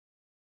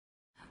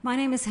My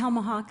name is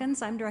Helma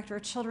Hawkins. I'm Director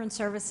of Children's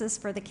Services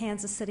for the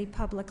Kansas City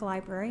Public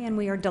Library, and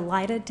we are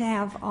delighted to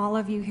have all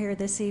of you here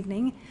this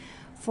evening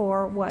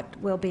for what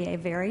will be a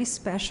very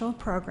special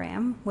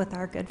program with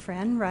our good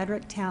friend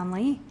Roderick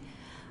Townley.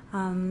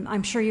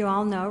 I'm sure you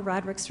all know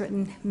Roderick's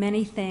written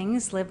many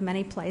things, lived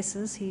many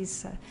places.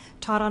 He's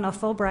taught on a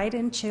Fulbright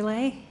in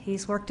Chile.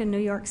 He's worked in New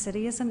York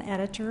City as an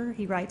editor.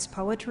 He writes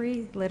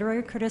poetry,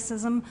 literary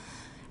criticism,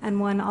 and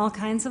won all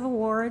kinds of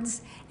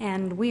awards.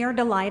 And we are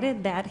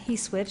delighted that he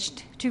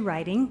switched to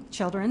writing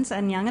children's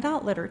and young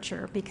adult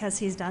literature because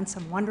he's done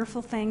some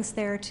wonderful things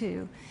there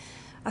too.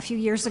 A few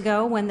years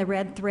ago when The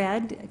Red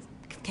Thread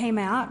came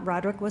out,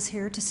 Roderick was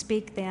here to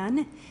speak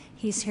then.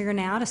 He's here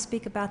now to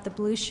speak about The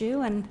Blue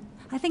Shoe, and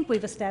I think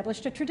we've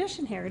established a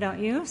tradition here, don't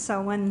you? So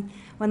when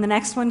the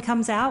next one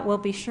comes out, we'll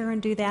be sure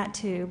and do that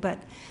too. But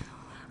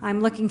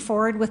I'm looking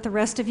forward with the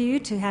rest of you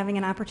to having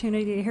an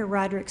opportunity to hear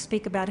Roderick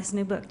speak about his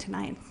new book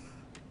tonight.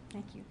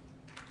 Thank you.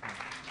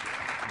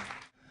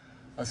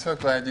 I'm so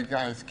glad you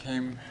guys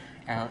came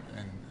out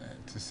and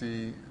to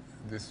see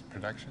this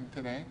production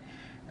today.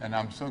 And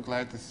I'm so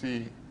glad to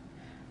see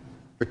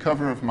the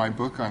cover of my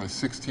book on a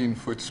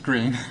 16-foot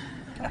screen.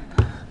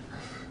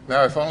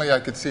 Now, if only I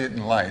could see it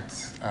in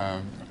lights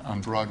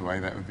on Broadway,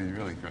 that would be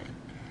really great.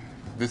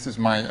 This is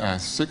my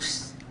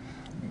sixth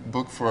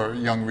book for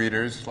young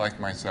readers like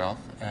myself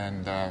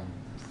and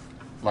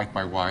like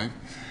my wife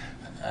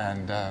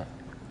and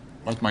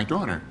like my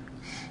daughter.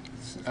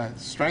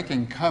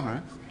 Striking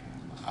cover.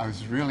 I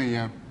was really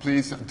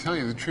pleased. To tell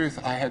you the truth,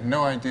 I had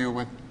no idea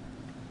what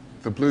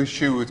The Blue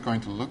Shoe was going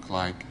to look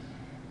like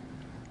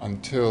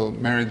until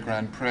Mary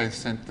Grand Pré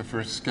sent the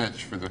first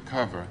sketch for the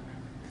cover.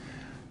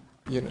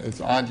 You know,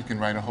 it's odd you can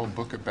write a whole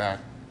book about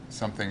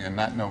something and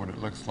not know what it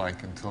looks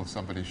like until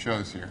somebody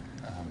shows you.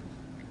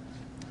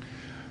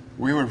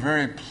 We were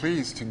very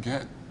pleased to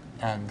get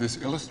this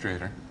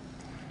illustrator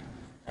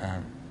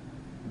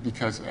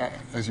because,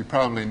 as you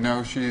probably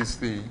know, she is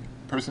the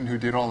person who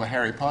did all the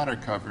Harry Potter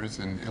covers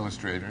and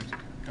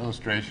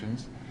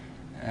illustrations,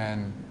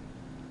 and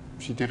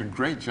she did a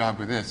great job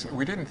with this.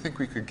 We didn't think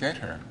we could get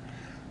her.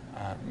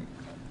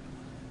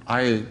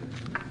 I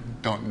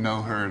don't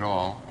know her at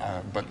all,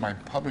 but my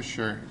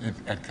publisher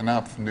at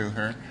Knopf knew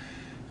her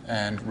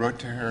and wrote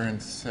to her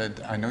and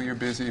said, I know you're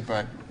busy,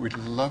 but we'd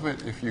love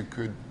it if you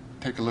could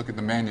take a look at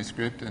the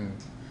manuscript and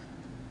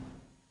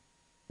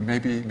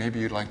maybe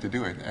you'd like to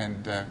do it.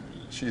 And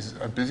she's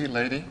a busy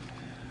lady,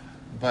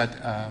 but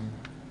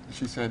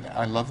she said,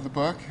 I love the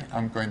book,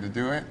 I'm going to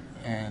do it.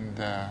 And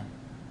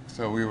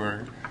so we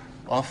were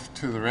off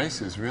to the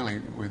races, really,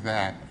 with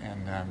that.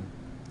 And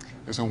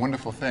it was a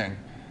wonderful thing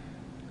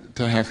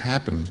to have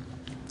happen.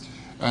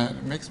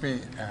 It makes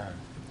me,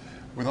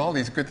 with all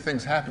these good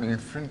things happening,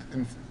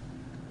 in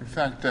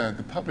fact,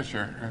 the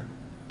publisher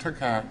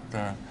took out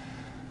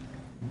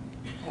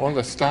all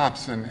the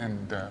stops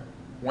and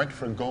went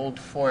for gold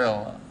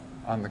foil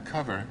on the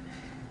cover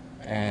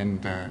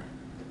and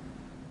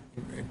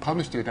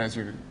published it, as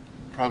you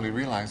probably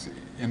realize,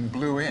 in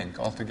blue ink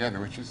altogether,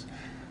 which is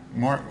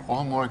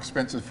all more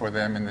expensive for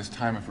them in this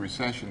time of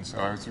recession. So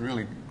I was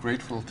really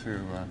grateful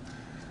to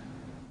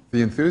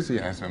the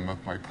enthusiasm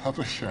of my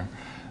publisher.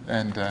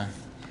 And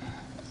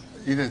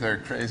either they're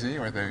crazy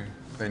or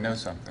they know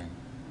something.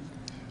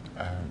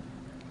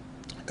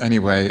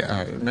 Anyway,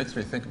 it makes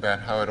me think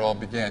about how it all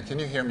began. Can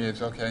you hear me?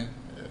 It's okay?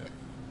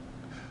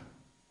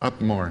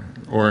 Up more.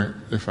 Or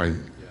if I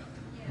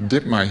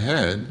dip my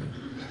head,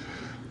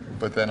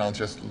 but then I'll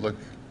just look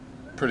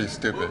pretty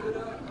stupid.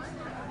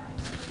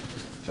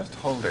 Just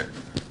hold it.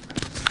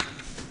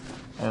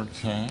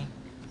 Okay.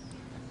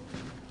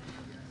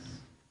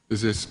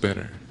 Is this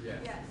better?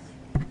 Yes.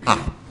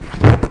 Ah.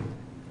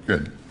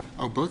 Good.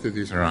 Oh, both of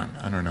these are on.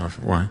 I don't know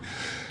why.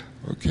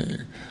 Okay.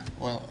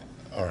 Well,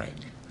 all right.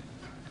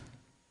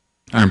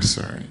 I'm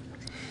sorry.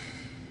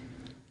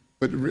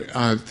 But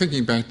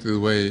thinking back to the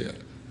way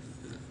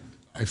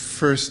I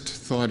first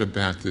thought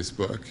about this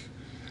book,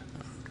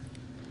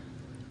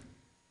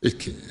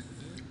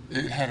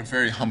 it had a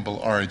very humble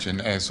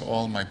origin, as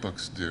all my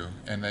books do,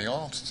 and they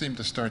all seem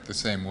to start the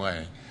same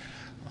way.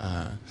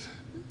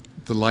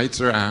 The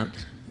lights are out,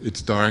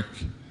 it's dark,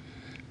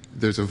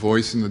 there's a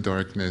voice in the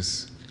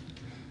darkness,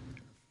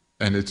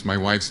 and it's my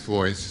wife's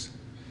voice,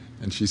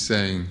 and she's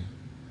saying,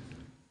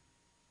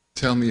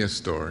 tell me a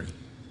story.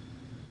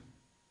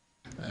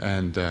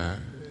 And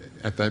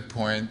at that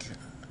point,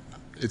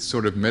 it's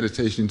sort of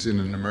meditations in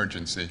an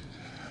emergency.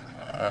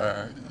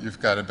 You've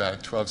got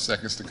about 12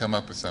 seconds to come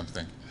up with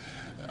something.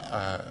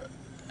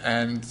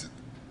 And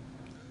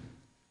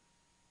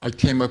I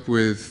came up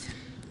with,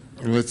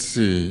 let's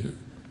see,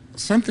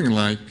 something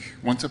like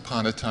Once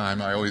Upon a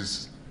Time. I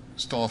always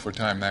stall for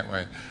time that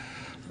way.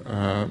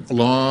 A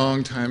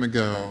long time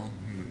ago,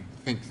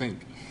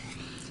 think.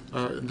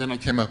 Then I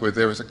came up with,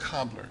 there was a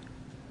cobbler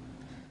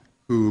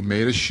who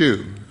made a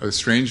shoe, a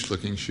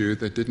strange-looking shoe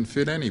that didn't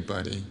fit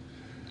anybody.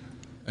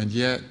 And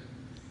yet,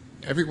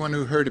 everyone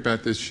who heard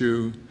about this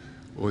shoe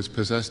was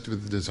possessed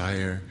with the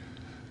desire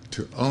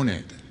to own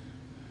it.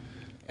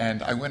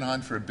 And I went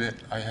on for a bit.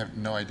 I have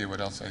no idea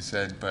what else I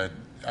said, but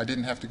I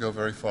didn't have to go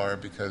very far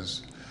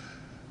because,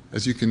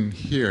 as you can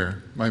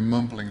hear, my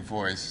mumbling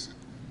voice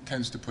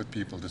tends to put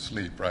people to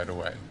sleep right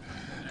away.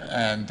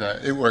 And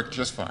it worked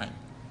just fine.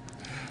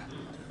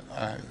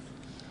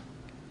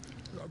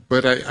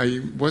 But I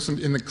wasn't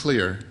in the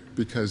clear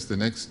because the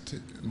next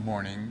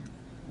morning,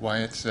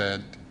 Wyatt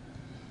said,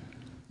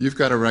 "You've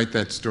got to write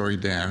that story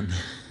down."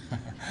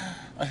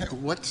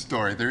 "What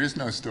story? There is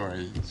no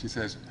story." She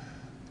says,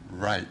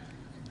 "Right."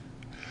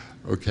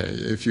 Okay,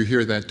 if you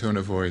hear that tone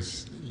of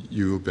voice,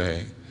 you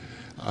obey.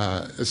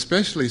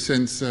 Especially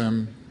since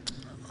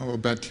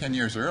about 10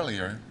 years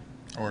earlier,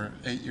 or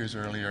 8 years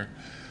earlier,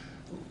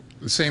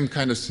 the same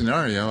kind of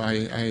scenario.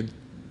 I had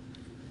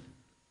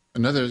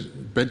another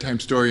bedtime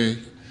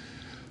story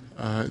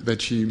that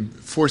she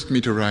forced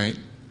me to write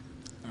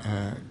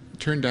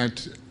turned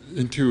out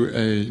into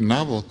a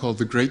novel called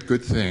The Great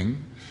Good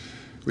Thing,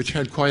 which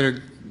had quite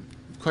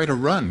a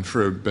run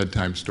for a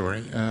bedtime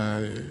story.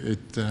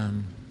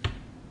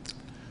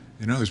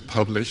 It was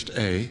published,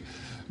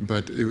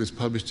 but it was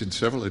published in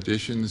several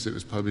editions. It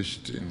was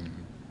published in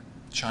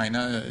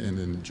China and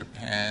in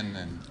Japan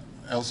and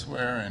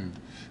elsewhere, and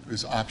it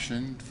was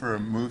optioned for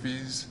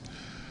movies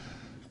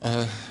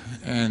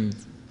and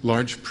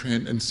large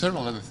print and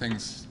several other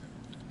things.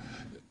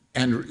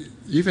 And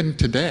even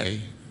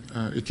today,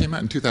 it came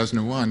out in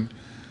 2001,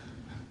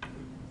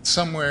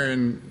 somewhere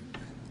in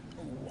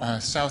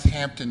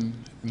Southampton,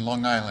 in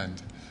Long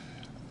Island,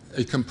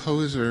 a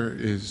composer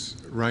is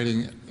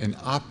writing an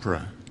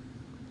opera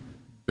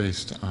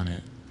based on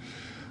it.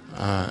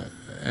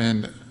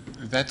 And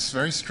that's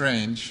very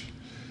strange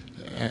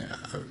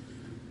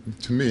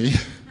to me,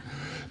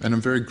 and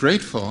I'm very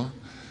grateful.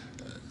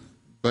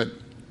 But,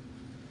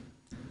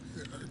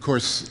 of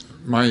course,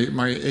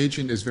 my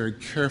agent is very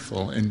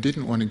careful and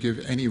didn't want to give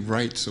any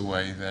rights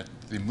away that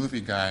the movie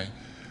guy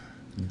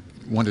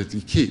wanted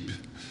to keep.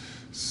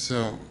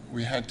 So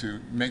we had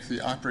to make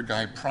the opera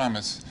guy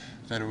promise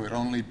that it would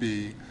only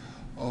be,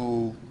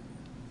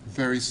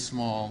 very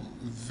small,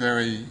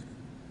 very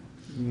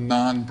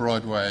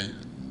non-Broadway,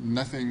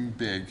 nothing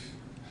big.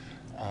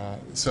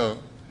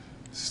 So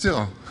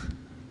still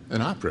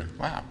an opera.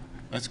 Wow,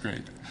 that's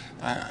great.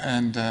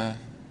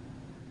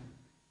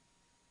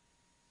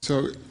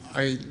 So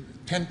I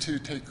tend to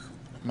take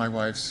my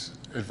wife's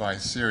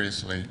advice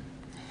seriously.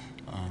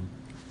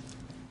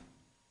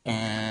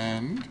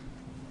 And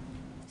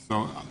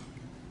so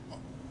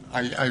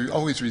I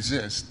always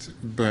resist,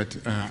 but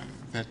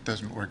that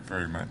doesn't work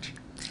very much.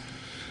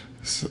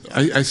 So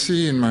I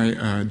see in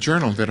my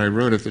journal that I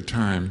wrote at the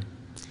time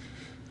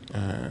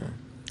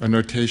a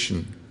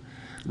notation.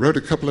 Wrote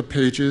a couple of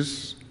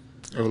pages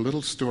of a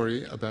little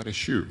story about a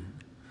shoe.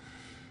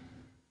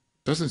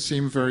 Doesn't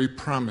seem very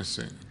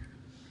promising,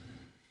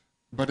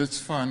 but it's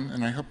fun,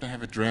 and I hope to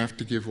have a draft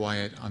to give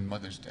Wyatt on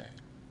Mother's Day.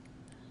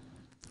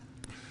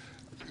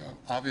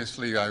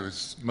 Obviously,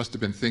 must have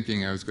been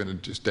thinking I was going to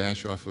just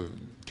dash off a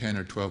 10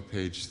 or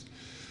 12-page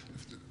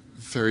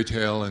fairy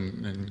tale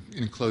and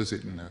enclose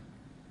it in a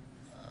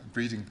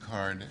greeting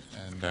card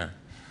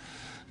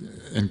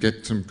and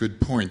get some good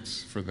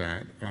points for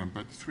that.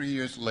 But 3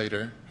 years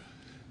later,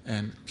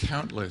 and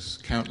countless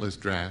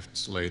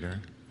drafts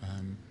later,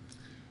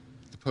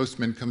 the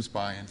postman comes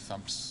by and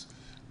thumps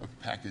a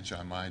package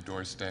on my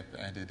doorstep,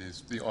 and it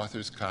is the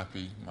author's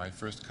copy, my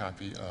first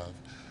copy of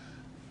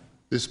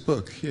this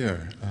book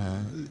here,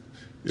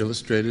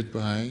 illustrated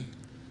by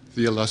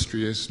the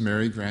illustrious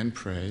Mary Grand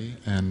Pré,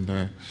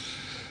 and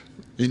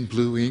in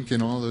blue ink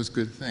and all those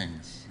good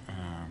things.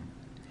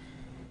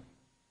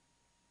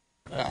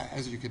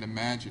 As you can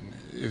imagine,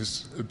 it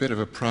was a bit of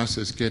a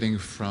process getting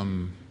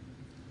from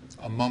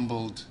a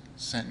mumbled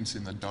sentence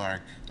in the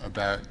dark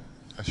about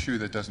a shoe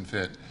that doesn't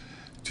fit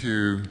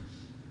to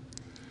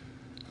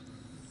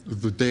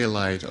the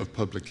daylight of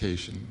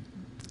publication.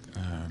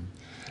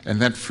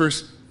 And that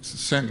first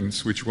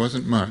sentence, which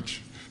wasn't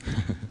much,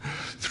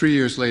 3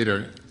 years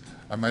later,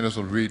 I might as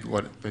well read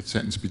what that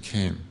sentence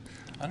became.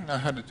 I don't know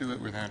how to do it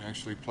without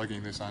actually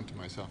plugging this onto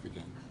myself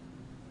again.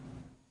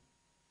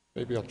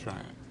 Maybe I'll try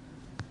it.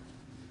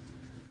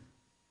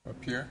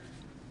 Up here?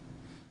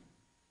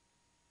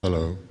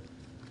 Hello.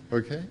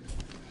 Okay?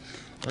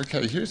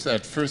 Okay, here's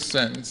that first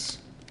sentence,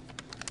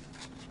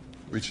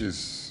 which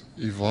is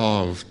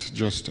evolved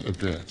just a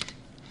bit.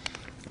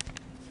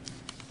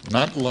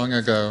 Not long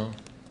ago,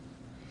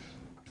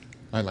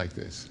 I like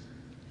this.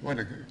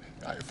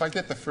 If I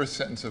get the first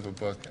sentence of a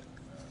book,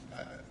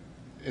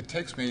 it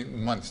takes me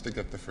months to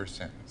get the first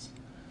sentence.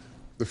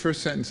 The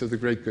first sentence of The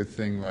Great Good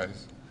Thing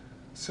was,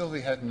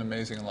 Sylvie had an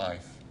amazing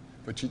life,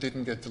 but she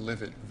didn't get to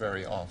live it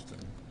very often.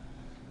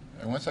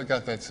 And once I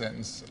got that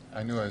sentence,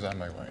 I knew I was on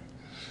my way.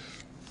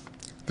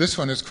 This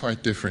one is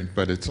quite different,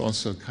 but it's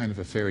also kind of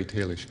a fairy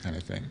tale-ish kind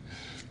of thing.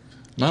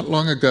 Not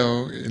long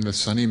ago, in the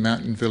sunny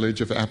mountain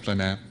village of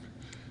Applanap,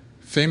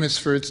 famous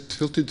for its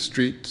tilted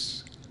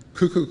streets,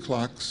 cuckoo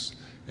clocks,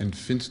 and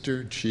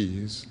Finster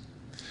cheese,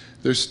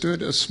 there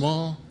stood a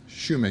small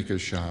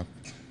shoemaker's shop,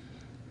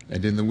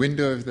 and in the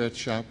window of that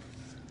shop,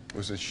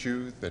 was a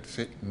shoe that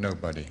fit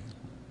nobody.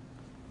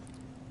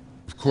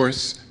 Of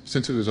course,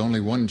 since it was only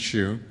one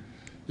shoe,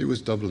 it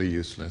was doubly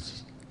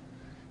useless.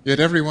 Yet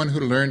everyone who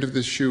learned of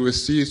this shoe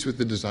was seized with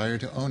the desire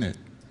to own it.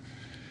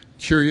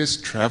 Curious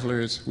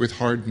travelers with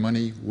hard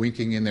money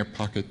winking in their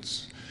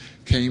pockets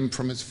came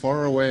from as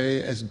far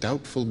away as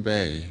Doubtful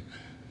Bay,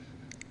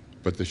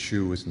 but the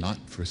shoe was not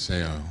for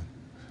sale.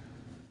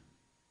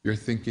 You're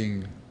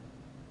thinking,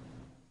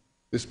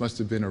 this must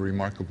have been a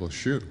remarkable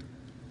shoe.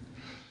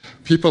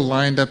 People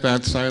lined up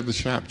outside the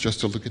shop just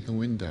to look at the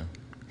window.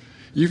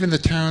 Even the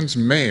town's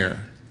mayor,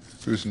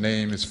 whose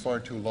name is far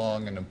too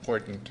long and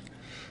important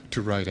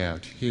to write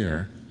out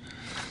here,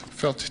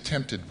 felt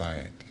tempted by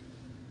it.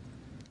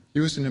 He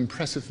was an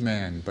impressive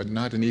man, but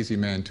not an easy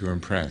man to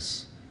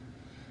impress.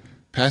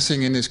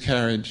 Passing in his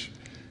carriage,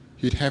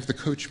 he'd have the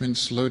coachman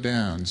slow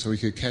down so he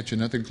could catch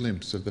another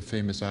glimpse of the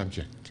famous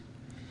object.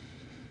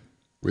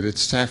 With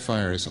its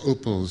sapphires,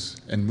 opals,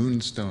 and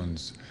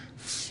moonstones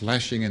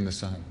flashing in the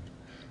sun.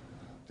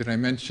 Did I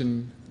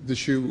mention the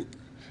shoe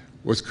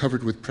was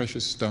covered with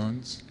precious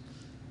stones?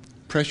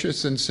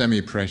 Precious and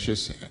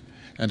semi-precious,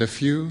 and a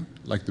few,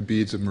 like the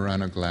beads of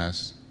Murano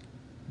glass,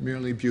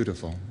 merely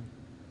beautiful.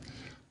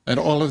 And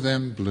all of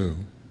them blue.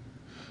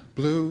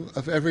 Blue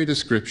of every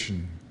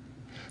description,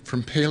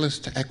 from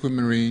palest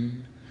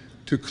aquamarine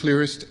to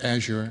clearest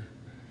azure,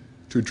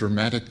 to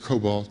dramatic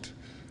cobalt,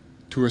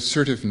 to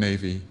assertive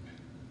navy,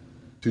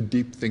 to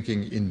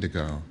deep-thinking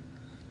indigo.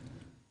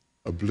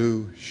 A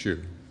blue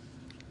shoe.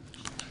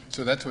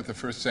 So that's what the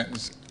first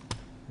sentence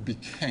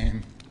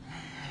became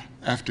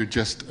after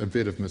just a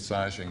bit of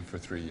massaging for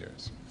 3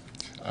 years.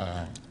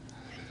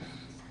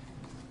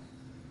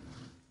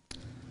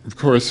 Of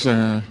course,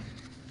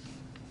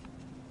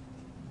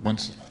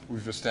 once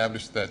we've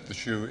established that the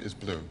shoe is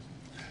blue,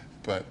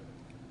 but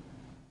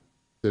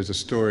there's a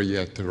story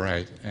yet to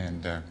write,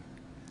 and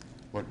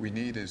what we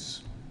need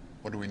is,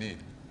 what do we need?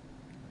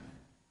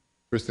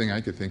 First thing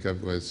I could think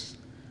of was,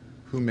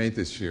 who made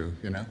this shoe,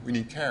 you know? We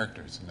need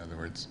characters, in other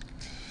words.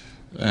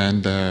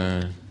 And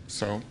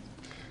so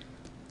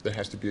there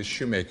has to be a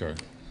shoemaker.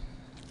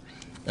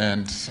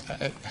 And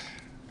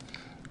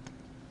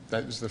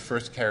that was the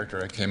first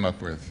character I came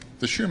up with.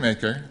 The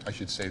shoemaker, I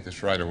should say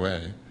this right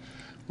away,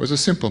 was a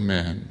simple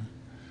man.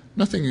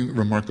 Nothing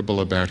remarkable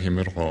about him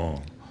at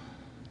all.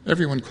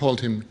 Everyone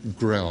called him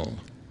Grell,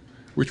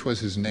 which was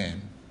his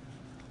name,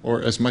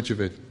 or as much of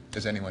it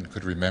as anyone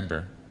could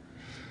remember.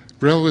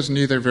 Grell was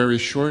neither very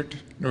short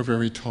nor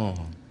very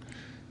tall.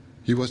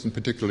 He wasn't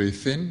particularly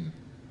thin,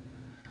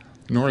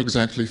 nor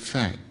exactly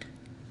fat,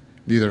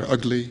 neither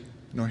ugly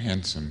nor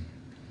handsome.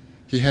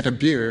 He had a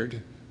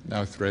beard,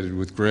 now threaded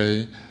with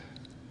gray,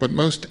 but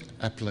most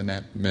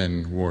Aplanat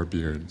men wore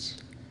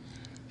beards.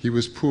 He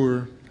was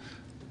poor,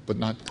 but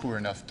not poor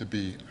enough to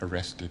be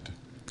arrested.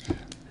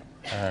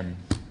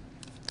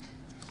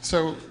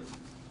 So,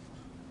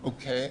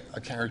 okay,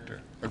 a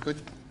character, a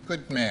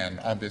good man,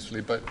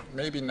 obviously, but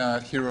maybe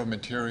not hero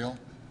material,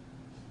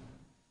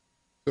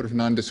 sort of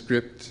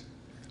nondescript.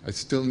 I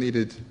still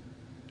needed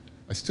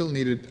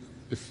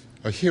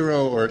a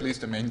hero, or at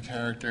least a main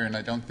character, and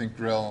I don't think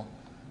Grell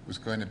was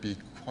going to be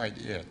quite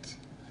it.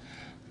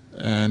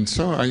 And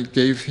so I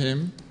gave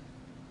him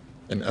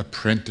an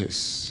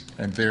apprentice,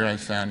 and there I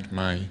found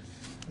my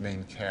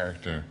main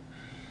character.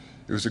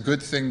 It was a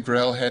good thing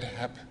Grell had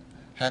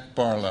Hap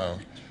Barlow,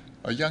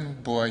 a young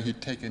boy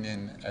he'd taken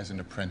in as an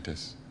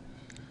apprentice.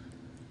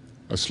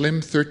 A slim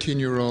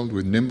 13-year-old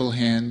with nimble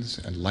hands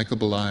and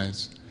likable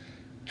eyes,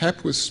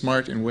 Hap was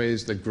smart in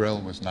ways that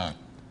Grell was not.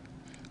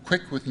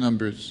 Quick with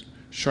numbers,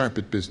 sharp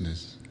at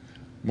business.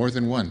 More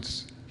than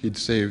once, he'd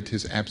saved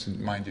his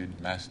absent-minded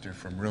master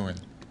from ruin.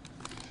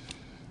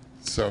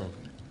 So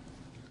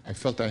I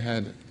felt I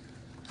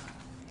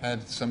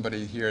had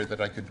somebody here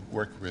that I could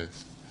work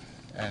with.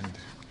 And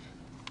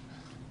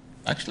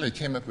actually, I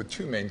came up with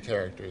two main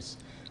characters.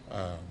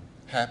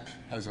 Hap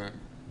has a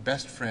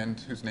best friend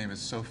whose name is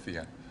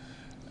Sophia.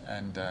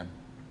 And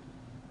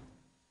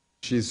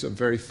she's a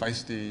very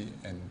feisty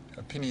and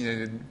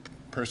opinionated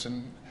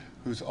person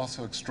who's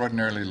also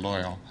extraordinarily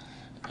loyal.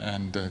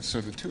 And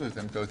so the two of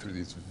them go through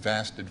these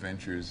vast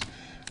adventures,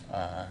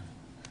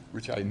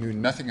 which I knew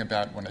nothing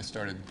about when I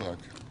started the book.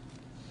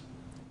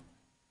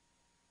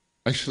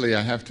 Actually,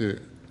 I have to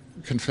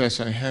confess,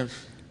 I have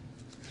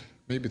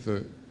maybe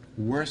the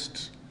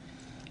worst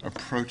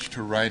approach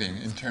to writing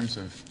in terms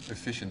of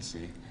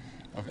efficiency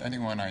of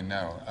anyone I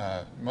know.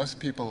 Most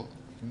people,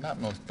 not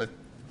most, but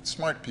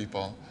smart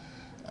people,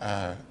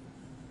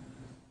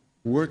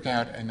 work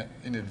out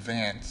in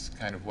advance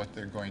kind of what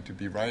they're going to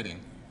be writing.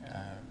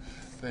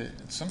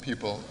 Some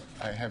people,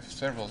 I have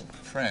several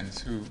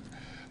friends who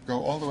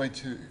go all the way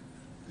to,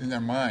 in their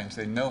minds,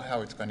 they know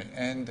how it's going to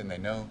end, and they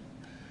know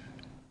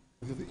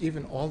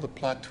even all the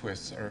plot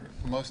twists, or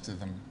most of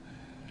them.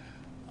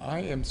 I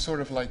am sort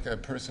of like a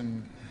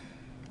person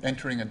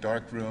entering a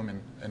dark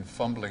room and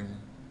fumbling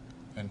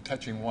and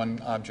touching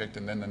one object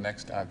and then the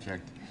next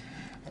object,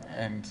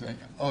 and saying,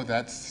 oh,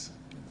 that's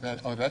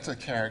a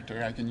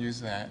character, I can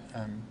use that,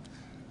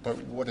 but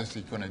what is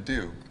he going to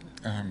do?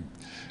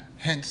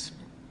 Hence,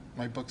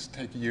 my books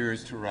take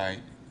years to write,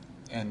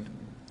 and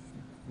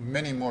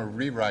many more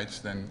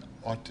rewrites than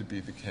ought to be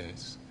the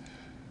case.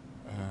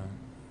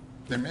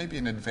 There may be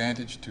an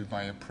advantage to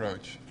my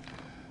approach,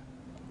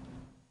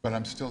 but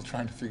I'm still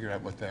trying to figure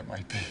out what that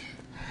might be.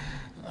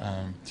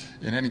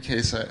 In any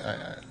case,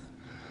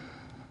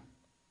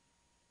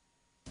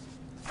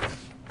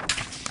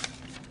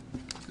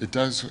 it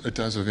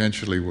does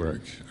eventually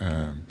work.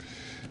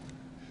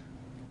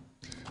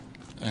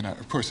 And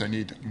of course, I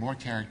need more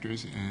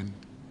characters, and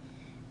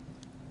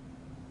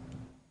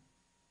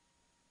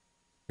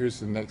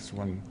here's the next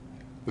one,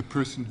 the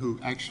person who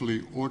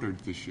actually ordered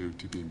the shoe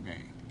to be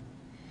made.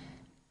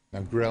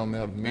 Now, Grell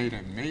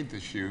made the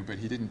shoe, but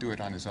he didn't do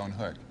it on his own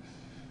hook.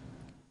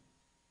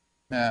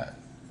 Now,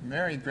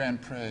 Mary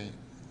Grand Pré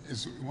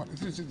these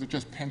are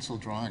just pencil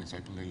drawings, I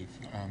believe.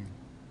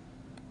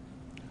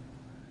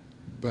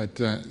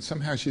 But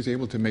somehow she's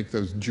able to make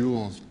those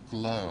jewels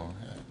glow,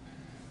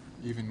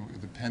 even with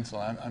the pencil.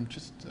 I'm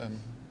just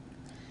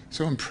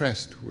so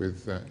impressed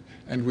with,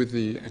 and with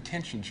the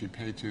attention she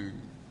paid to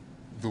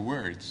the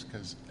words,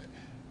 because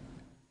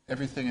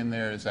everything in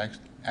there is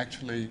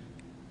actually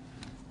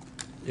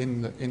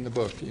in the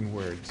book in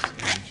words.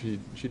 And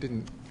she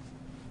didn't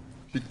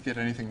get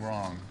anything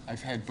wrong.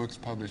 I've had books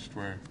published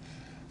where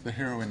the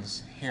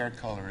heroine's hair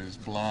color is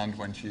blonde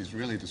when she's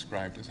really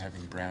described as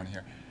having brown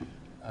hair.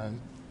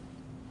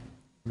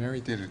 Mary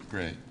did it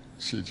great.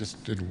 She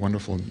just did a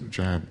wonderful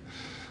job.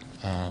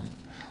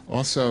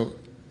 Also,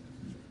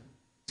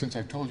 since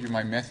I've told you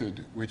my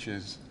method, which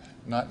is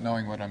not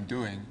knowing what I'm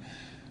doing,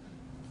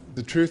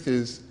 the truth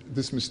is,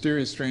 this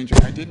mysterious stranger,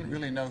 I didn't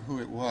really know who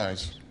it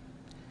was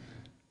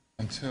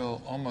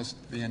until almost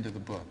the end of the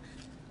book,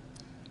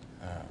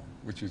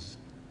 which is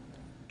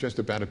just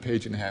about a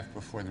page and a half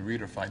before the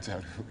reader finds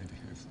out who it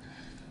is.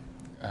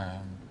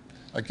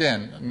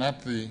 Again,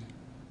 not the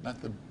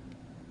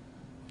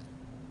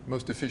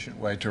most efficient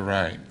way to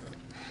write.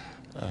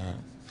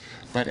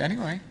 But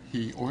anyway,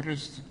 he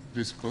orders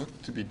this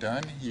book to be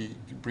done. He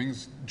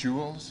brings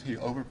jewels. He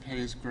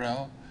overpays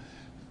Grell.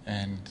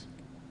 And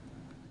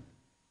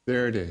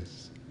there it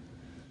is,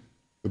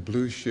 the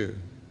blue shoe.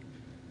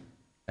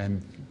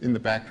 And in the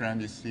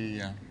background, you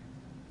see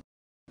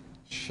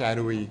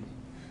shadowy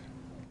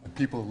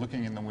people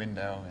looking in the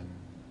window and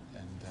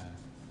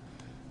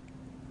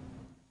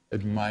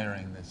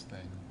admiring this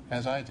thing,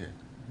 as I do,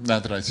 now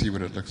that I see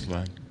what it looks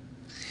like.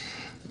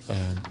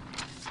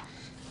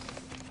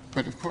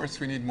 But of course,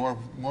 we need more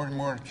and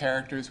more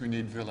characters. We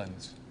need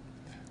villains.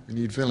 We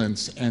need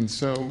villains. And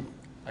so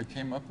I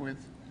came up with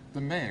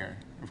the mayor,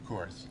 of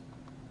course.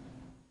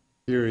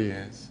 Here he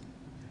is,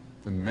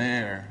 the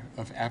mayor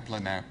of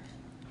Applanap.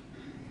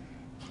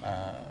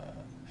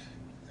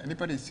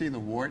 Anybody see the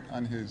wart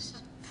on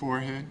his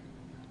forehead?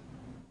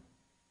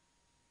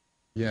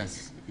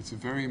 Yes, it's a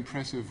very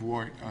impressive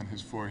wart on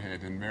his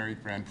forehead, and Mary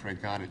Grand Pré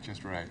got it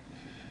just right.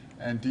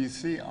 And do you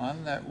see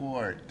on that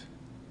wart,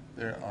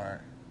 there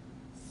are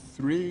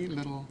 3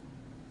 little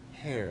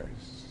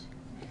hairs.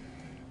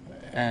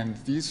 And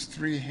these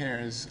 3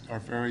 hairs are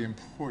very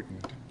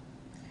important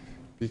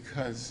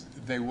because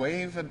they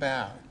wave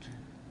about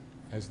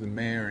as the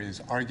mayor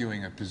is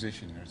arguing a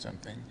position or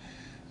something.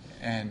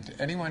 And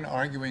anyone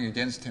arguing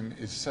against him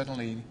is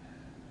suddenly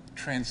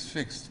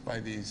transfixed by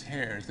these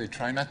hairs. They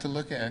try not to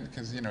look at it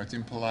because, it's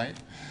impolite,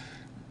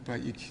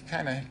 but you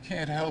kind of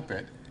can't help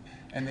it.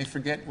 And they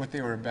forget what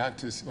they were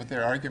what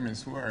their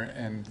arguments were,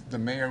 and the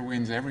mayor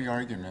wins every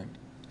argument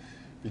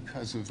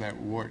because of that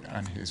wart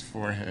on his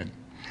forehead.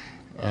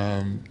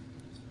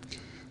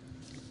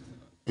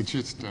 It's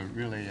just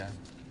really,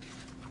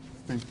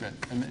 think that,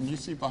 and you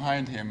see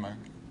behind him,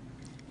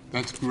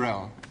 that's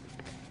Grell,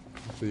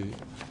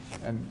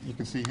 and you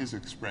can see his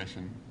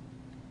expression,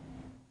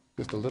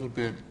 just a little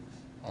bit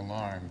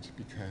alarmed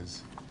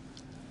because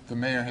the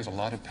mayor has a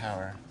lot of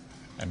power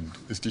and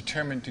is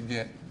determined to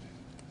get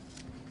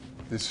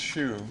this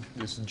shoe,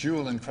 this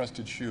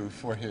jewel-encrusted shoe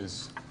for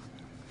his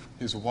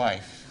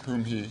wife,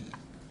 whom he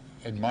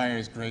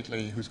admires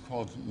greatly, who's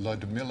called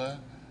Ludmilla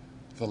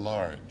the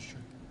Large.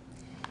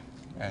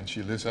 And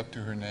she lives up to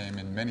her name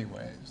in many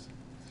ways.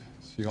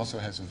 She also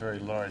has a very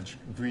large,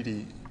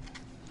 greedy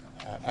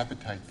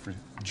appetite for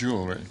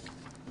jewelry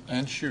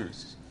and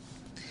shoes,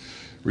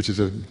 which is,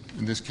 in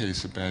this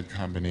case, a bad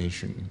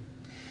combination.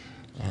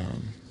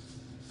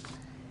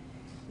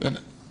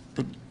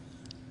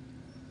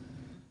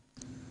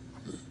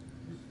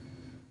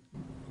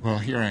 Well,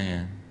 here I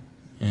am.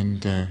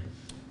 And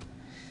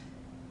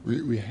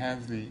we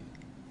have the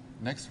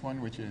next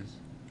one, which is,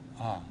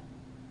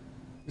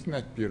 isn't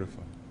that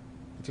beautiful?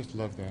 I just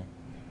love that.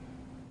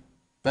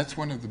 That's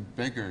one of the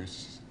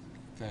beggars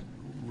that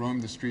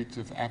roam the streets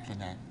of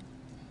Applanap.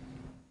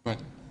 But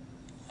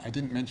I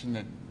didn't mention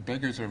that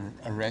beggars are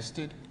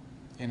arrested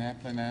in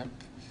Applanap,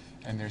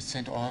 and they're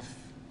sent off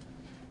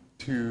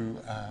to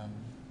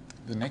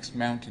the next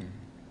mountain,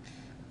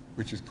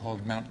 which is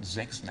called Mount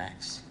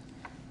Zexnax,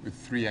 with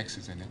 3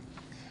 X's in it.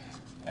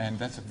 And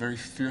that's a very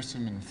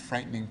fearsome and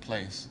frightening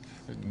place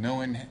that no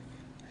one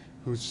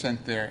who's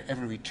sent there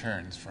ever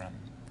returns from.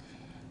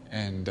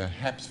 And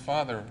Hap's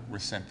father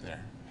was sent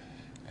there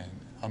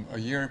and a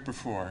year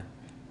before,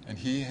 and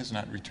he has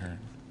not returned.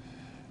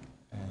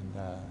 And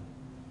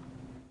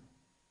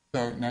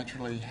so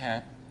naturally,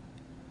 Hap,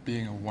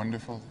 being a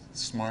wonderful,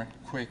 smart,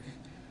 quick,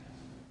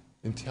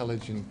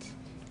 intelligent,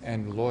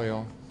 and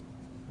loyal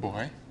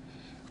boy,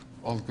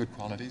 all the good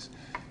qualities,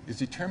 is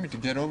determined to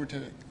get over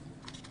to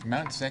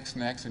Mount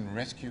Zexnax and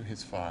rescue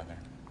his father.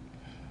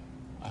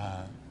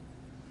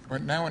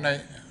 But now when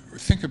I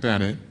think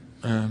about it,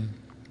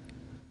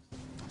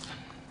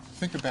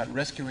 think about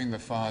rescuing the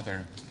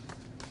father,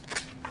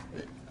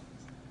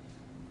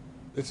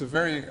 it's a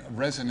very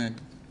resonant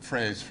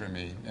phrase for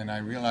me, and I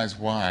realize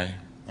why.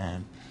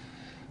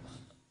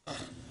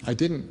 I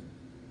didn't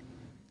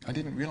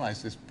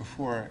realize this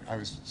before I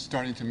was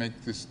starting to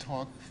make this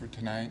talk for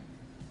tonight,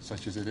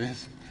 such as it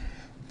is,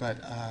 but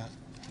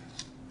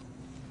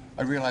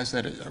I realized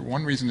that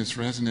one reason it's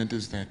resonant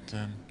is that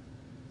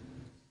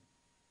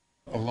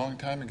a long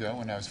time ago,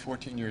 when I was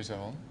 14 years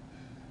old,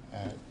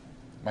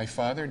 my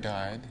father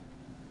died,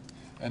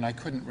 and I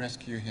couldn't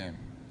rescue him.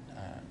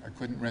 I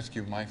couldn't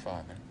rescue my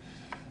father.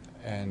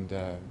 And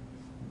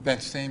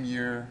that same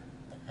year,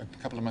 a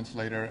couple of months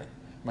later,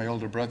 my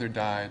older brother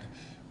died.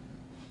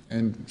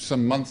 And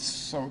some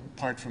months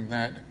apart from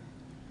that,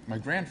 my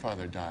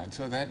grandfather died.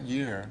 So that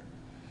year,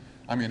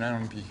 I mean, I don't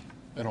want to be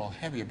at all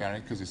heavy about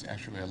it because it's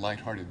actually a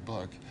lighthearted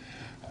book.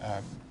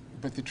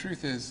 But the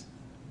truth is,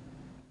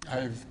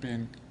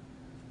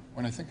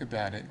 when I think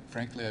about it,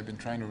 frankly, I've been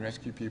trying to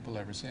rescue people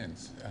ever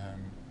since.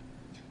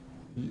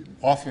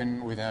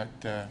 Often without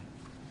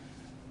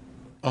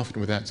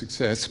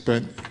success,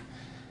 but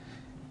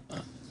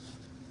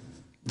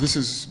this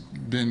has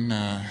been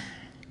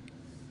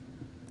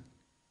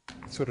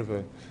sort of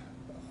a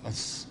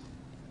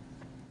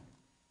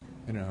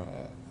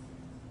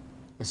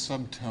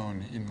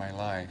subtone in my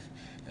life,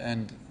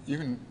 and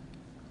even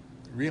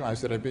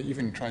realized that I've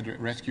even tried to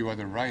rescue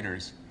other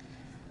writers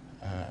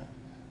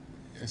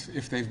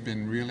if they've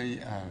been really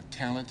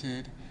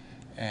talented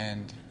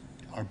and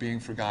are being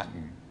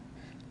forgotten.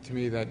 To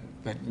me, that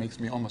makes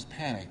me almost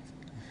panic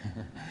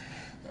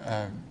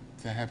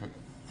to have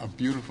a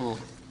beautiful,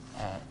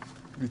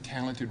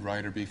 talented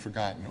writer be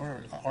forgotten,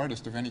 or an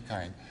artist of any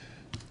kind.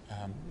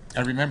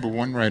 I remember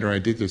one writer I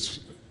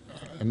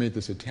made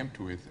this attempt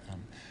with,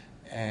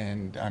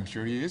 and I'm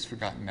sure he is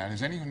forgotten now.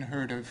 Has anyone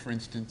heard of, for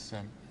instance,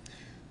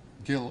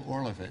 Gil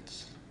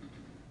Orlovitz?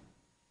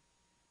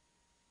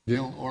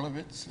 Gil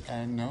Orlovitz?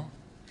 No?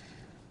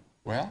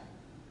 Well,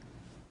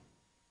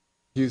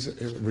 he's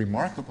a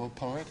remarkable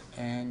poet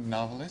and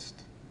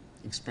novelist,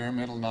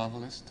 experimental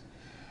novelist.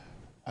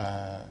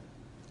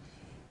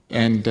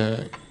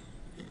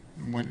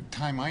 One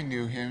time I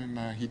knew him,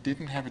 he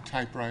didn't have a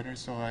typewriter,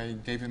 so I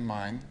gave him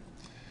mine.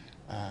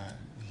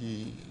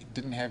 He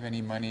didn't have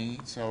any money,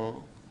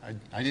 so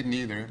I didn't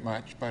either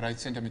much, but I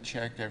sent him a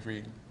check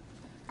every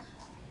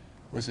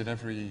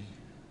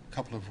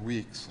couple of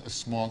weeks, a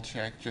small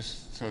check,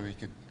 just so he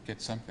could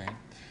get something.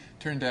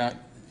 Turned out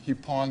he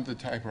pawned the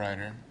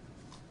typewriter,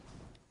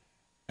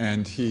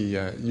 and he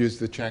used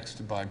the checks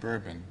to buy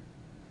bourbon.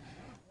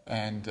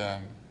 And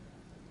a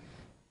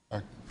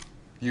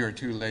year or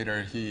two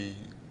later, he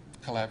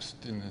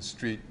collapsed in the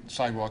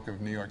sidewalk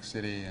of New York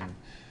City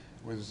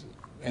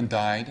and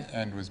died,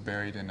 and was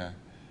buried in a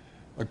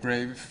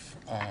grave,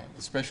 a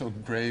special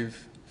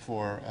grave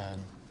for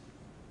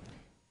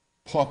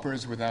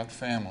paupers without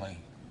family,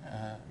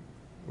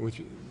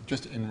 which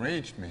just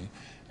enraged me.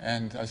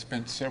 And I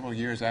spent several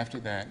years after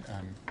that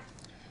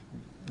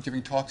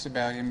giving talks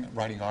about him,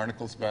 writing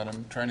articles about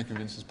him, trying to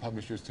convince his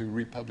publishers to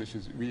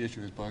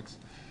reissue his books.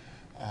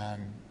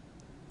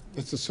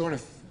 It's the sort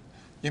of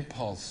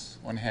impulse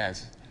one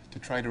has to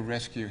try to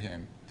rescue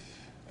him,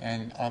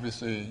 and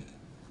obviously,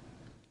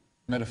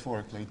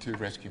 metaphorically, to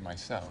rescue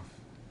myself.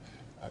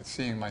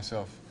 Seeing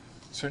myself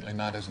certainly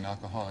not as an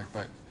alcoholic,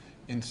 but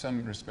in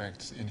some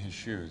respects in his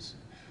shoes.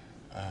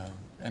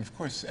 And of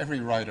course, every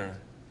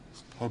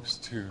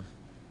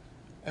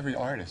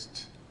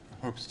artist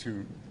hopes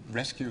to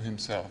rescue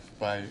himself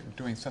by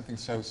doing something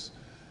so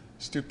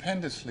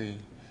stupendously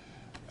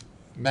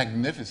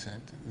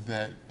magnificent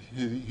that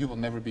he will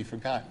never be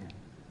forgotten.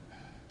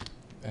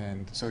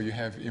 And so you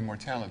have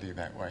immortality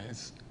that way.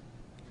 It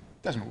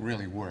doesn't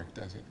really work,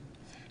 does it?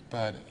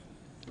 But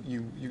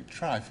you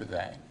try for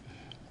that.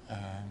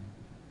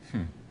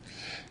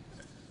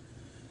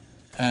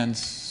 And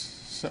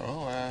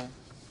so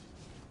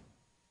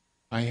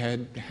I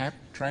had Hap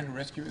trying to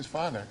rescue his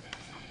father.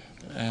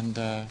 And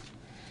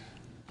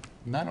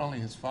not only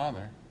his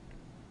father,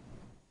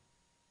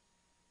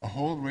 a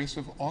whole race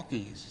of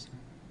Aukies.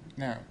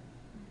 Now,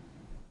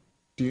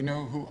 do you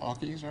know who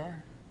Aukies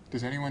are?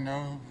 Does anyone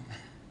know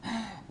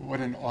what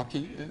an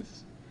Aukie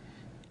is?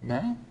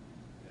 No?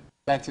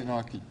 That's an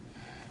Aukie.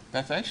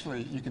 That's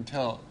actually, you can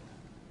tell,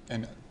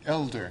 an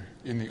elder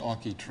in the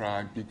Aukie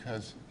tribe,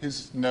 because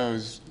his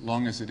nose,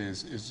 long as it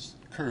is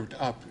curved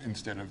up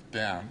instead of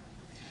down.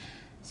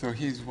 So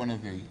he's one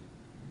of the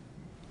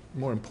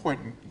more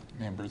important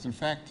members. In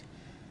fact,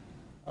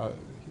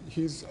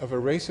 he's of a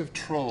race of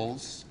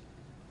trolls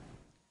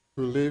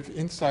who live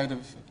inside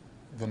of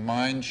the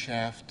mine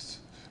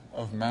shafts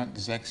of Mount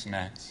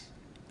Zexnax,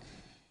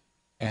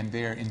 and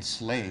they are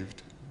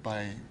enslaved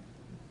by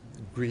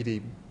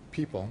greedy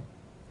people,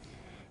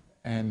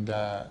 and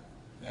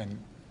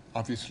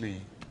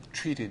obviously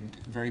treated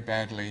very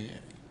badly,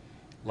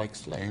 like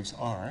slaves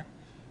are.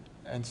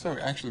 And so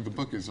actually the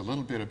book is a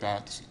little bit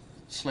about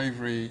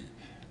slavery,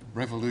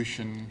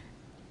 revolution,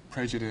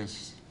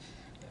 prejudice,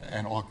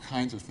 and all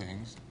kinds of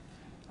things.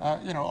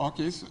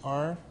 Aukies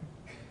are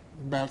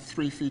about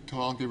 3 feet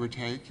tall, give or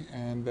take,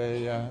 and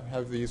they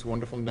have these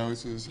wonderful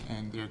noses,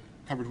 and they're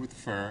covered with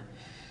fur.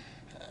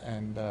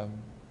 And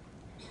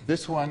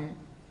this one,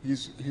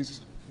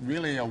 he's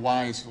really a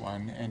wise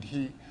one, and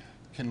he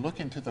can look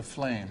into the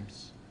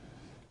flames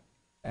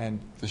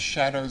and the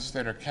shadows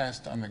that are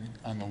cast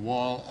on the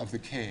wall of the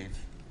cave.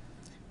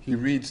 He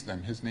reads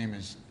them. His name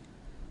is,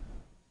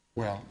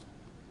 well,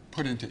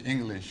 put into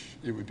English,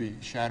 it would be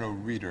Shadow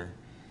Reader.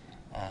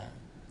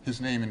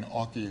 His name in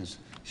Aukie is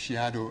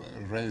Shadow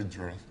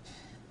Reader.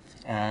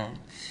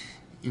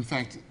 In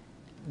fact,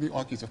 the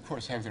Aukies, of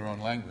course, have their own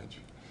language,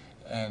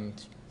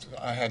 and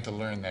I had to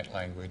learn that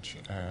language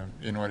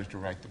in order to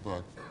write the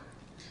book.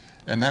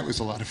 And that was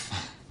a lot of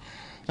fun.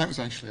 That was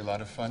actually a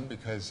lot of fun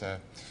because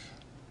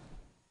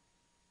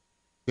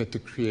get to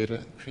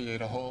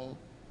create a whole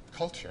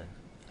culture.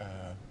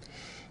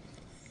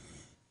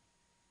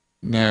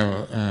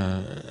 Now,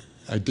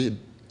 I did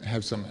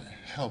have some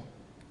help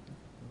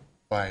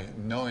by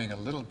knowing a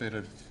little bit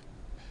of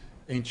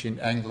ancient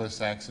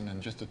Anglo-Saxon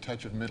and just a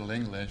touch of Middle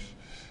English,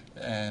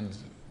 and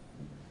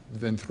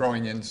then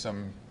throwing in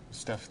some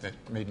stuff that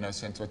made no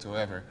sense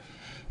whatsoever.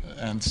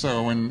 And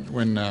so when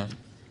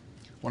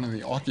one of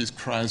the Aukies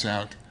cries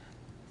out,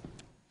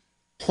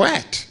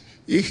 "What?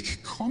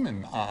 Ich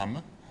kommen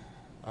am,"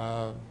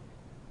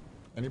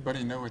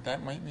 anybody know what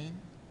that might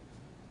mean?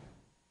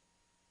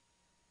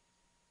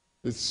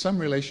 It's some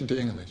relation to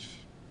English.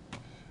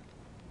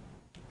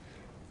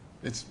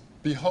 It's,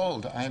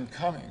 "Behold, I am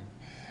coming.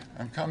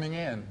 I'm coming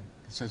in,"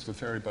 says the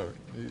ferry boat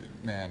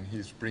man.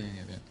 He's bringing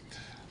it in.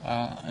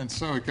 And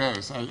so it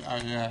goes.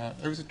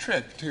 It was a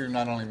trick to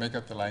not only make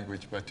up the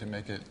language, but to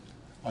make it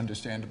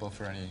understandable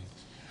for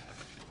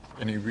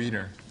any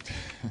reader.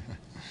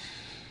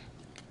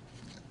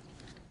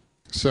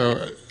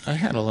 So I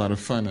had a lot of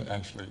fun,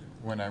 actually,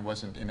 when I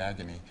wasn't in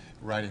agony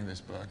writing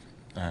this book.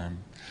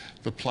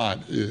 The plot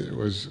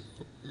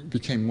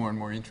became more and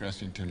more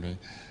interesting to me.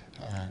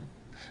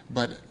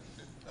 But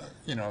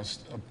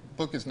a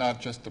book is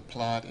not just a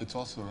plot, it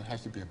also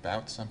has to be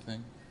about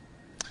something.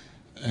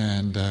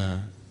 And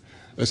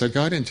as I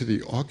got into the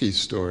Aukie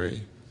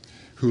story,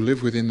 who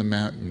live within the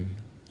mountain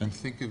and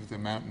think of the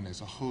mountain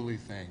as a holy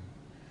thing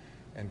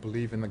and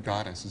believe in the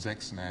goddess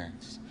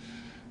Zexnax,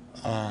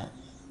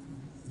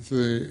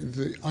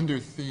 the under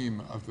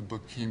theme of the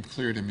book came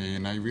clear to me,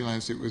 and I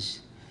realized it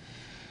was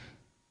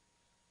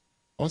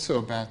also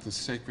about the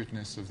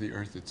sacredness of the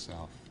earth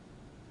itself.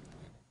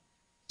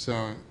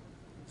 So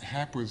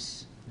Hap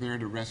was there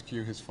to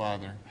rescue his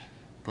father,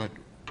 but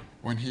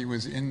when he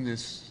was in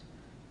this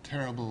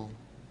terrible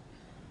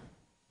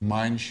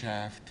mine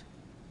shaft,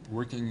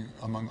 working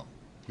among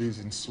these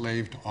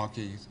enslaved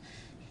Aukies,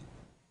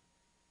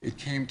 it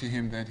came to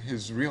him that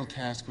his real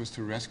task was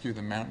to rescue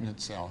the mountain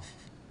itself.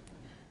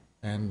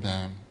 And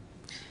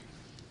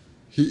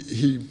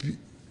he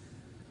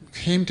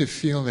came to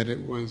feel that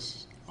it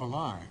was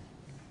alive.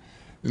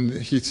 And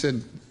he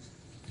said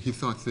he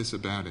thought this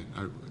about it.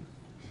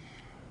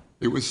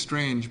 It was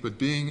strange, but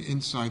being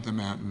inside the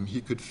mountain,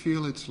 he could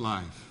feel its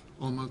life,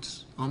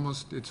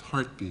 almost its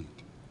heartbeat.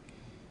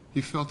 He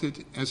felt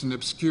it as an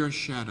obscure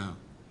shadow.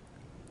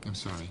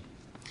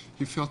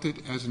 He felt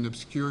it as an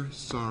obscure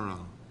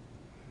sorrow,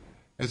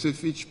 as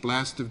if each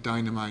blast of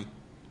dynamite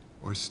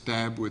or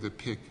stab with a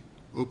pick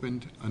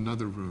opened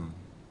another room,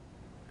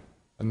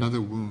 another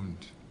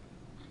wound.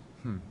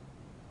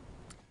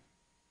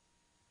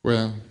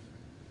 Well,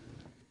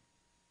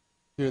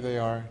 here they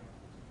are,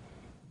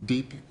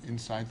 deep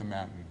inside the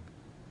mountain,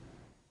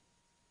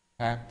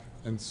 Hap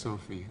and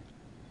Sophie.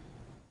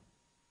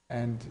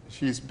 And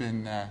she's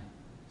been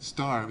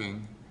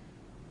starving,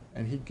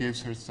 and he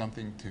gives her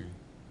something to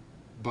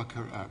buck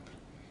her up.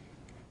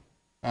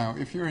 Now,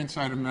 if you're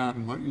inside a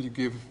mountain, what would you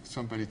give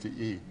somebody to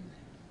eat?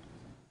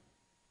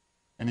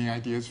 Any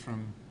ideas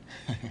from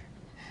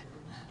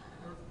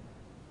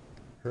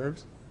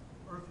herbs?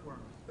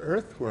 Earthworms.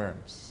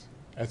 Earthworms.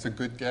 That's a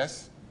good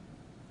guess.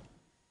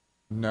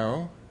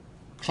 No.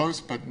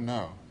 Close, but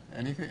no.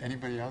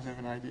 Anybody else have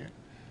an idea?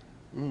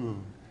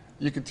 Ooh.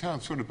 You can tell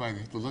sort of by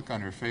the look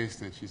on her face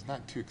that she's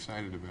not too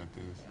excited about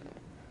this.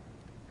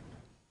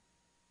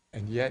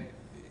 And yet,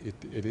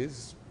 it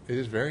is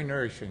very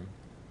nourishing.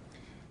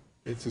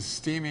 It's a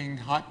steaming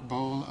hot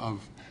bowl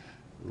of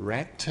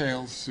rat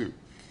tail soup.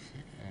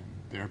 And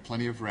there are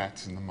plenty of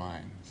rats in the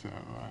mine, so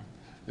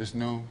there's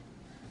no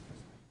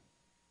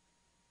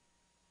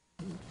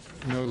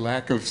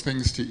lack of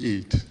things to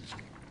eat.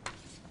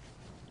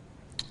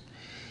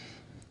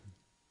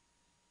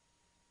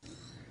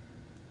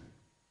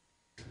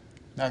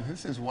 Now,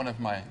 this is one of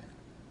my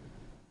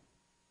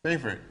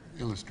favorite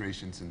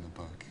illustrations in the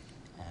book.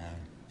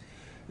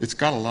 It's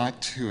got a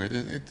lot to it.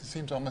 It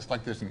seems almost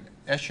like there's an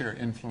Escher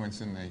influence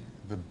in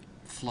the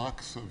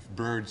flocks of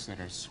birds that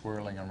are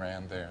swirling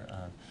around there.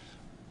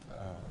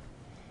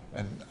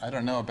 And I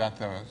don't know about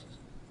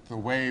the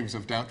waves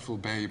of Doubtful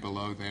Bay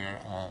below there.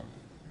 A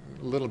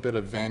little bit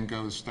of Van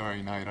Gogh's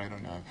Starry Night, I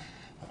don't know.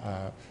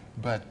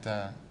 But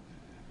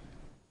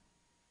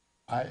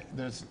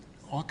there's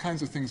all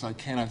kinds of things I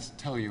cannot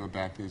tell you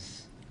about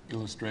this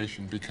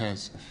illustration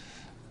because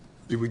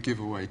it would give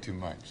away too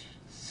much.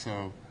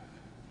 So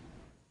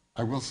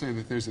I will say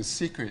that there's a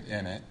secret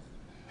in it.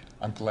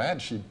 I'm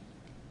glad she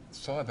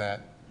saw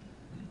that,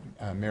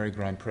 Mary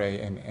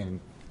Grandpré, and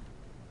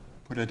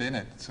put it in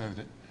it so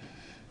that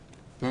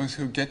those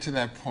who get to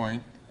that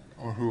point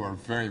or who are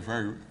very,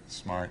 very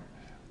smart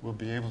will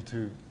be able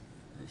to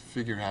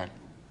figure out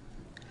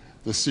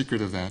the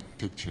secret of that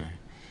picture.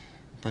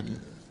 But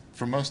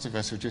for most of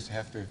us, we just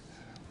have to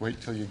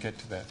wait till you get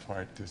to that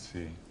part to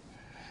see.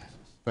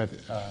 But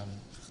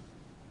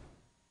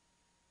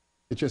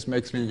it just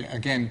makes me,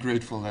 again,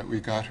 grateful that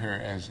we got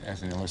her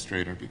as an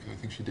illustrator because I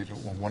think she did a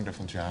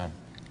wonderful job.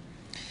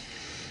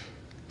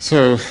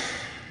 So,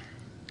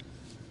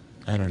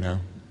 I don't know.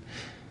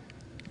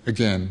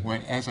 Again,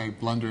 as I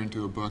blunder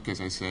into a book,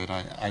 as I said,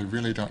 I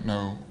really don't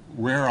know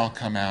where I'll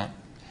come out.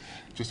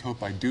 Just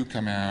hope I do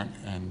come out,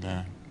 and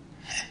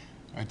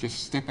I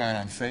just step out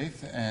on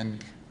faith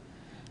and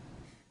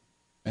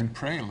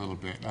pray a little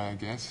bit, I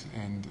guess.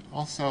 And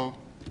also,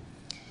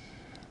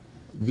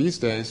 these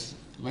days,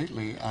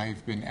 lately,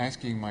 I've been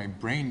asking my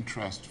brain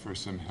trust for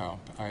some help.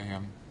 I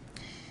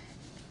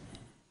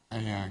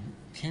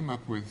came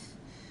up with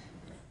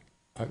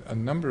a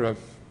number of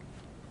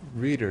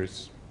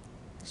readers,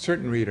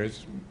 certain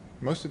readers,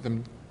 most of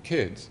them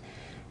kids,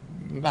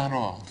 not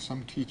all,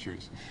 some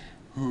teachers,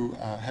 who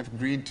have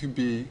agreed to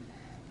be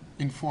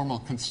informal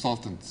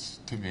consultants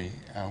to me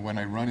when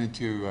I run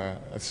into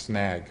a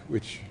snag,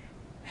 which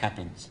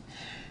happens.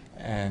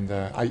 And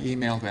I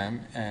email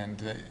them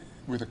and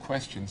with a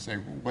question, say,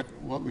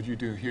 what would you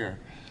do here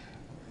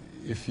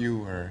if you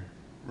were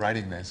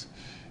writing this?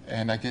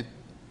 And I get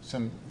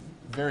some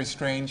very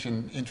strange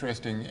and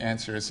interesting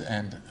answers,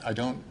 and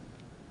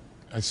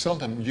I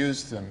seldom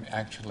use them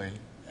actually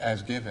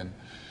as given.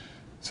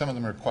 Some of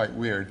them are quite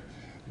weird,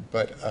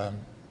 but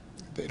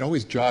it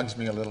always jogs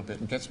me a little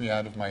bit and gets me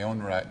out of my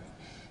own rut,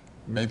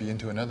 maybe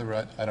into another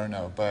rut, I don't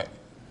know, but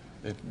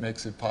it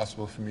makes it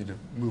possible for me to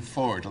move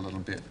forward a little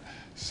bit.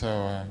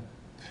 So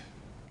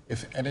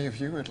if any of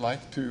you would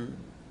like to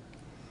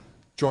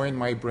join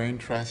my brain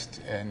trust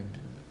and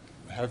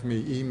have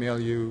me email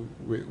you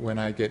when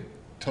I get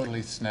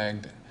totally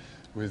snagged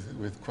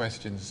with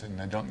questions and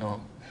I don't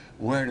know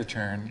where to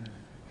turn,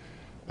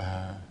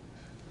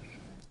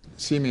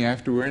 see me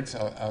afterwards.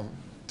 I'll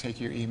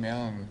take your email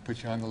and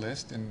put you on the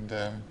list, and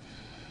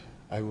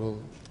I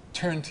will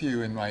turn to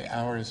you in my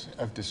hours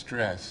of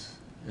distress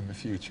in the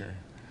future.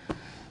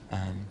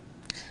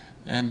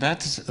 And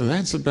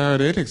that's about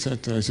it,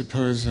 except I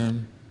suppose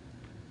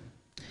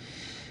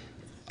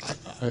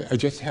I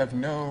just have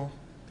no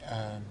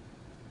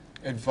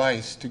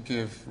advice to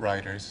give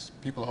writers.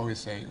 People always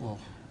say, well,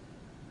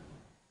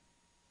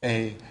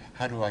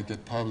 how do I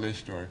get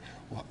published, or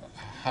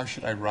how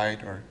should I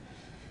write, or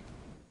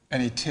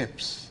any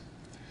tips?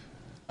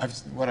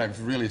 What I've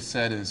really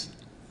said is,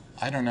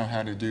 I don't know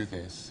how to do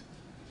this,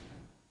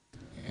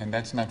 and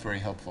that's not very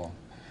helpful.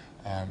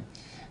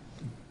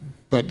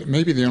 But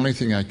maybe the only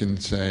thing I can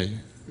say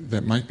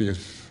that might be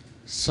of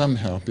some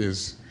help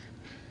is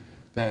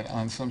that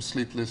on some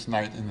sleepless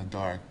night in the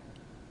dark,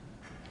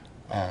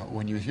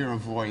 when you hear a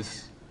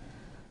voice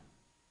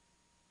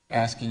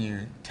asking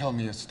you, tell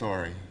me a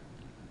story,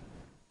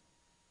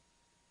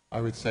 I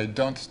would say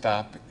don't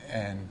stop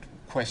and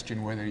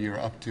question whether you're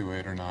up to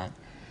it or not.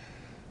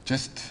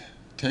 Just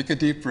take a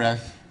deep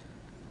breath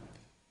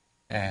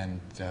and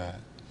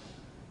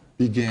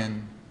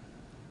begin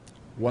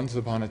once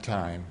upon a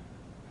time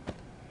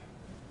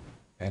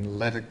and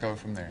let it go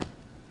from there.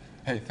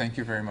 Hey, thank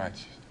you very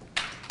much.